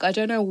them. Like I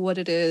don't know what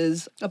it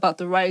is about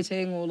the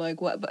writing or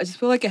like what, but I just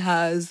feel like it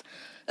has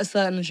a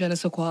certain je ne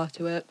sais quoi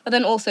to it. But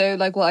then also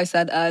like what I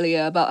said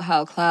earlier about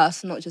how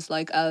class, not just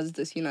like as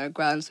this, you know,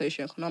 grand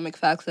socioeconomic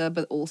factor,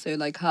 but also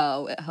like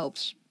how it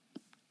helps.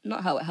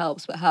 Not how it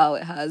helps, but how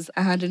it has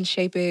a hand in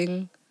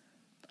shaping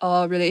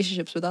our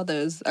relationships with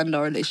others and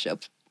our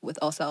relationships with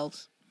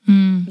ourselves.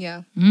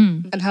 Yeah.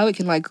 And how it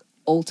can like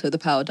alter the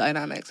power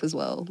dynamics as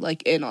well,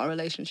 like in our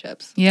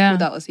relationships. Yeah.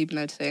 Without us even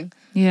noticing.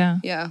 Yeah.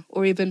 Yeah.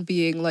 Or even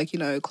being like, you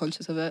know,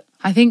 conscious of it.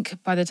 I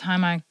think by the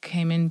time I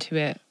came into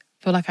it,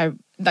 I feel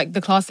like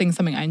the class thing is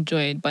something I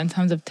enjoyed, but in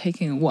terms of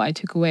taking what I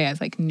took away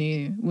as like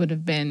new would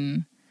have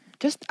been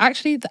just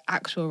actually the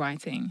actual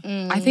writing.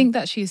 I think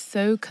that she's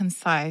so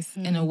concise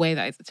in a way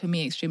that is, to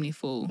me, extremely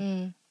full,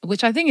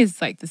 which I think is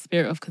like the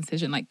spirit of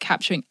concision, like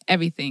capturing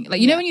everything.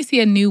 Like, you know, when you see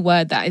a new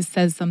word that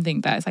says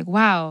something that is like,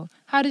 wow,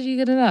 how did you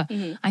get it up?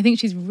 I think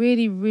she's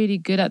really, really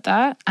good at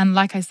that. And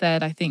like I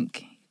said, I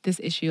think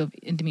this issue of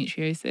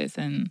endometriosis,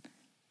 and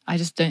I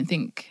just don't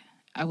think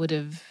I would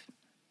have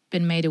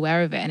been made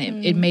aware of it.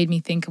 And it made me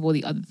think of all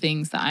the other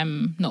things that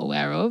I'm not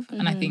aware of.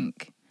 And I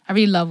think I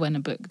really love when a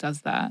book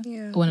does that.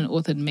 Yeah. Or when an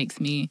author makes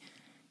me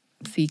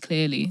see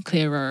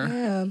clearer.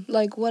 Yeah,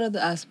 like what are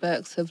the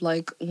aspects of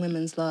like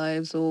women's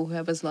lives or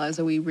whoever's lives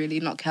are we really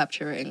not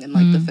capturing in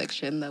like the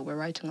fiction that we're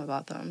writing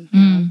about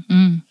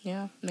them?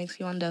 Yeah, makes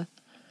you wonder.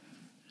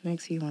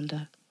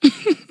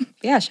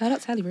 Yeah, shout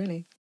out Sally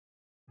Rooney.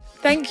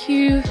 Thank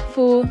you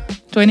for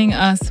joining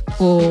us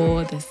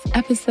for this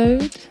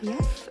episode.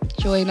 Yes.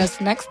 Join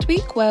us next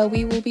week where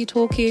we will be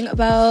talking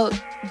about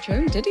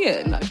Joan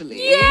Didion, I believe.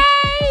 Yay!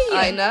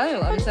 I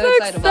know. I'm so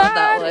excited about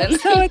that one.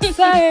 So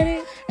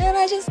excited. And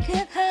I just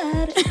can't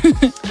hide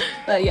it.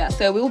 But yeah,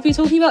 so we will be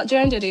talking about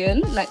Joan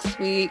Didion next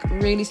week.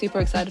 Really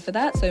super excited for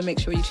that. So make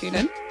sure you tune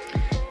in.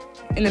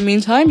 In the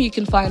meantime, you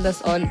can find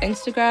us on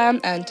Instagram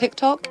and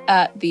TikTok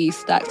at The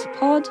Stacked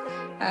Pod.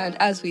 And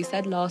as we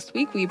said last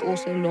week, we've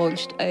also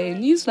launched a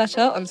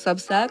newsletter on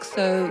Substack,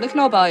 so look in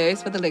our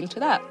bios for the link to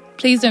that.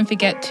 Please don't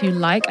forget to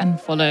like and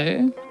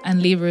follow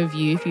and leave a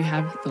review if you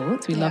have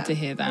thoughts. We love to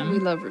hear them. We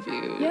love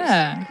reviews.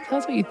 Yeah, tell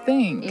us what you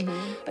think.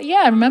 But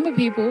yeah, remember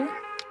people,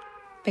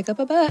 pick up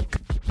a book.